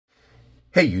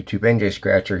Hey YouTube, NJ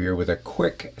Scratcher here with a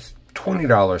quick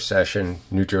 $20 session,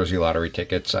 New Jersey Lottery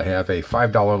tickets. I have a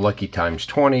 $5 Lucky Times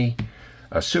 20,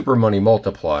 a Super Money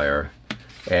Multiplier,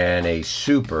 and a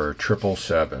Super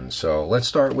 777. So let's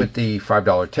start with the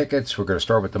 $5 tickets. We're going to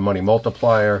start with the Money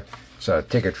Multiplier. It's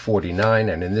ticket 49,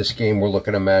 and in this game we're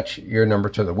looking to match your number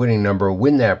to the winning number,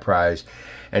 win that prize,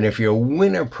 and if you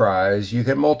win a prize, you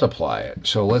can multiply it.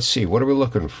 So let's see, what are we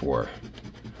looking for?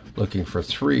 Looking for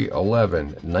 3,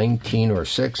 11, 19, or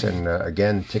 6, and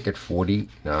again, ticket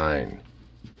 49.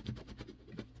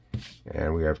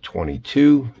 And we have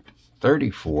 22,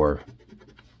 34,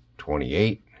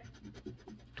 28,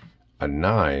 a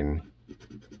 9,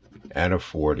 and a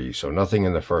 40. So nothing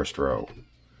in the first row.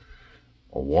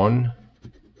 A 1,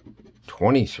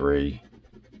 23,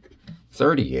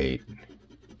 38,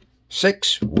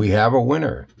 6. We have a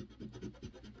winner.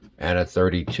 And a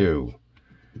 32.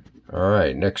 All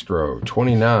right, next row,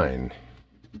 29.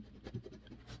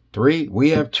 3, we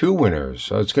have 2 winners,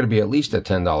 so it's going to be at least a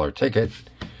 $10 ticket.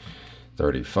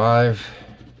 35,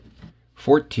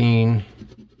 14,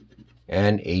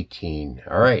 and 18.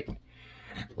 All right,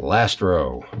 last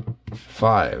row,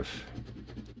 5,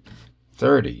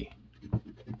 30,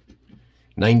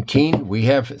 19. We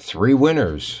have 3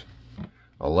 winners,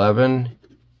 11,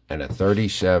 and a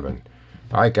 37.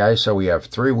 All right, guys, so we have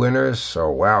 3 winners.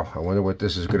 So, wow, I wonder what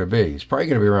this is going to be. It's probably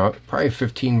going to be around, probably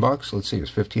 15 bucks. Let's see, is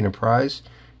 15 a prize?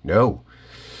 No.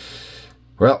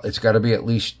 Well, it's got to be at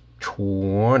least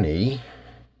 20.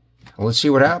 Let's see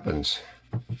what happens.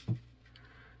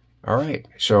 All right,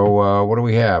 so what do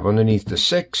we have? Underneath the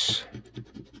 6,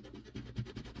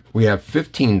 we have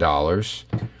 $15.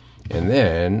 And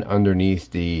then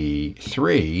underneath the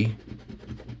 3,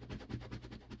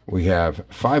 we have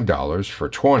 $5 for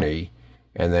 20.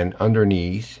 And then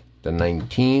underneath the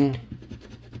 19,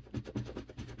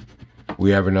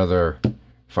 we have another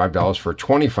 $5 for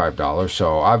 $25.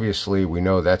 So obviously we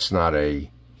know that's not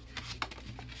a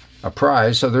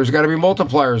prize. So there's got to be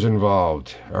multipliers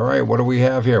involved. All right, what do we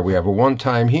have here? We have a 1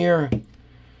 time here.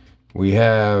 We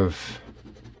have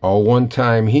a 1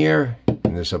 time here.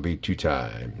 And this will be 2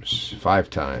 times, 5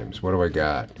 times. What do I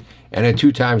got? And a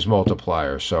 2 times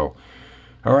multiplier. So,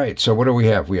 all right, so what do we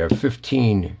have? We have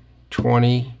 15,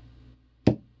 20,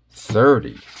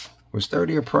 30. Was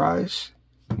 30 a prize?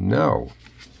 No.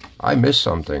 I missed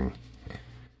something.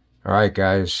 All right,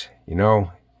 guys. You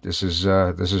know, this is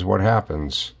what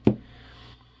happens.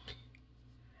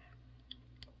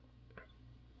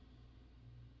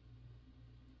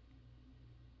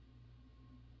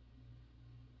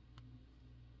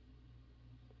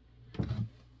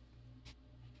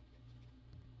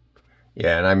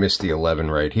 Yeah, and I missed the 11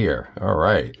 right here. All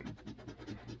right.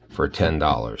 For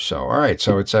 $10. So, all right,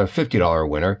 so it's a $50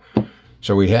 winner.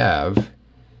 So we have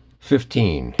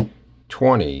 15,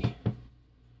 20,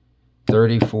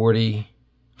 30, 40,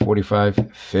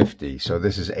 45, 50. So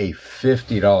this is a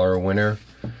 $50 winner.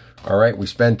 All right, we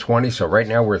spent 20, so right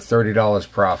now we're $30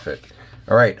 profit.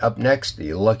 All right, up next,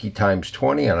 the Lucky Times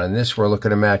 20, and on this we're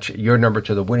looking to match your number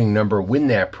to the winning number, win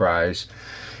that prize.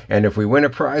 And if we win a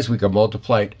prize, we can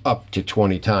multiply it up to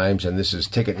 20 times, and this is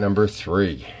ticket number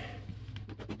 3.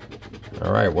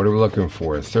 All right, what are we looking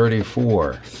for?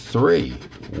 34, 3,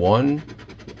 1,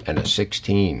 and a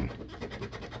 16.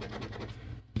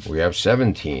 We have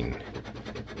 17,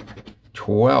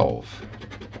 12,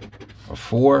 a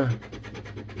 4,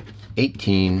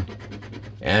 18,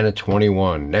 and a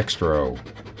 21. Next row,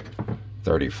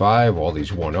 35, all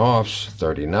these one-offs,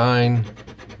 39,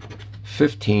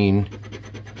 15,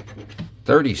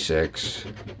 36,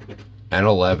 and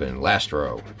 11. Last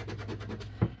row,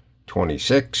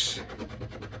 26,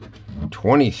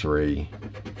 23,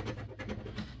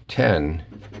 10,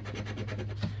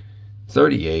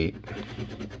 38,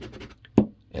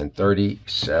 and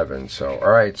 37. So, all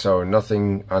right, so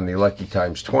nothing on the Lucky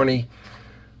Times 20.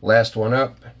 Last one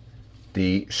up,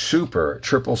 the Super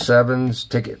 777s,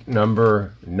 ticket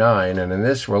number 9. And in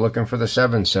this, we're looking for the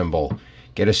 7 symbol.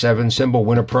 Get a 7 symbol,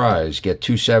 win a prize. Get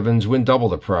 2 7s, win double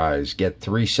the prize. Get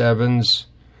 3 7s,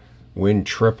 win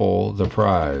triple the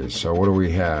prize. So what do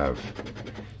we have?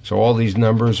 So all these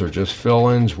numbers are just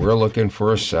fill-ins. We're looking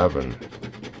for a 7.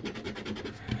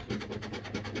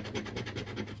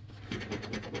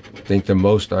 I think the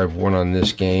most I've won on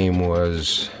this game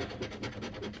was,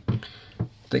 I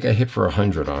think I hit for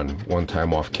 100 on one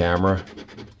time off camera.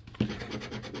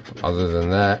 Other than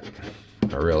that,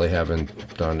 I really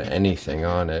haven't done anything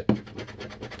on it.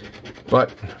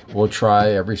 But we'll try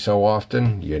every so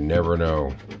often. You never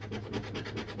know.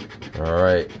 All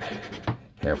right,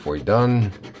 halfway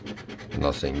done.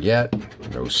 Nothing yet.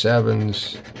 No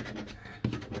 7s.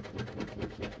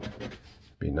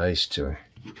 Be Be nice to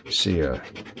see a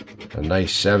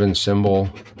nice 7 symbol.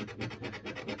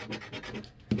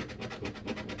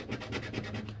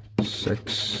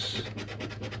 6.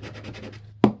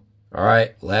 All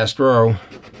right, last row.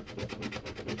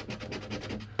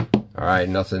 All right,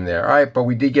 nothing there. All right, but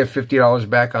we did get $50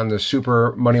 back on the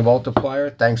Super Money Multiplier.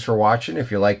 Thanks for watching.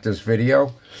 If you like this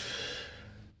video,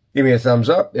 give me a thumbs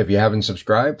up. If you haven't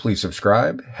subscribed, please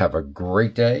subscribe. Have a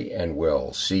great day, and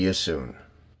we'll see you soon.